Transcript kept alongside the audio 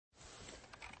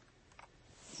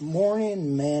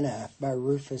Morning Manna by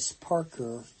Rufus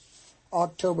Parker,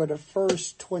 October the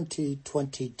 1st,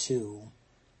 2022.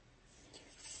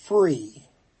 Free.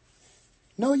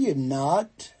 Know ye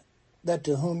not that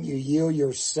to whom you yield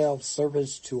yourselves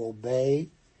servants to obey,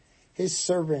 his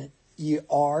servant ye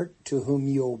are to whom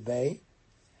you obey,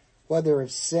 whether of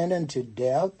sin unto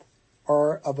death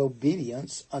or of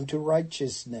obedience unto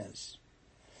righteousness.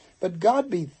 But God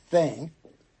be thanked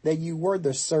that you were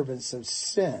the servants of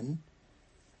sin,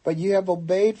 but you have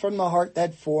obeyed from the heart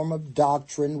that form of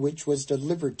doctrine which was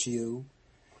delivered to you.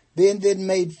 Then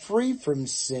made free from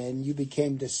sin, you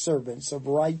became the servants of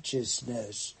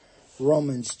righteousness.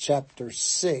 Romans chapter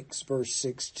 6, verse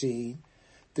 16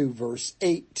 through verse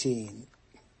 18.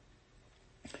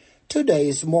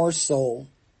 Today's morsel.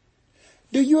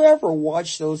 Do you ever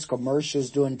watch those commercials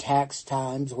during tax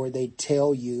times where they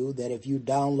tell you that if you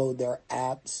download their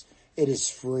apps, it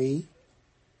is free?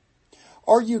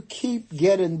 Or you keep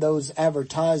getting those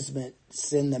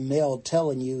advertisements in the mail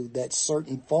telling you that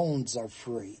certain phones are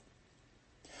free.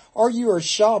 Or you are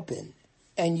shopping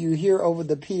and you hear over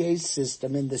the PA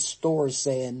system in the store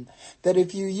saying that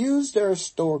if you use their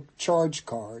store charge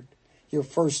card, your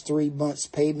first 3 months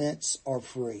payments are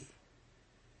free.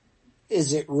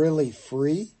 Is it really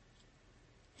free?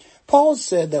 Paul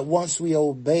said that once we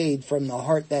obeyed from the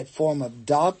heart that form of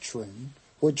doctrine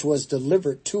which was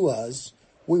delivered to us,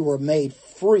 we were made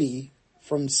free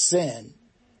from sin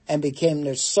and became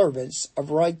the servants of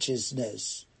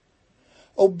righteousness.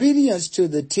 Obedience to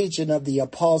the teaching of the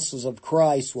apostles of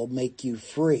Christ will make you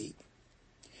free.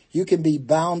 You can be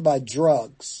bound by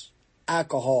drugs,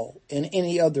 alcohol, and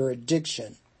any other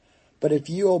addiction, but if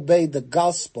you obey the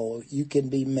gospel, you can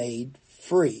be made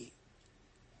free.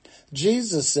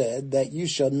 Jesus said that you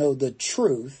shall know the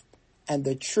truth, and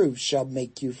the truth shall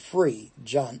make you free.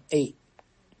 John 8.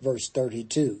 Verse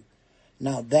 32.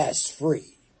 Now that's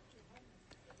free.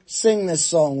 Sing this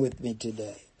song with me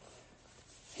today.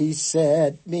 He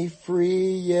set me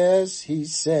free, yes, he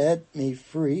set me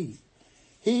free.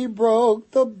 He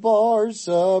broke the bars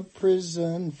of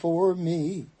prison for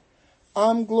me.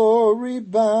 I'm glory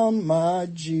bound, my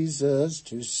Jesus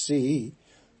to see.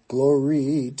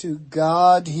 Glory to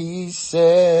God, he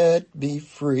set me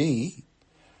free.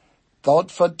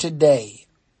 Thought for today,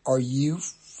 are you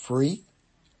free?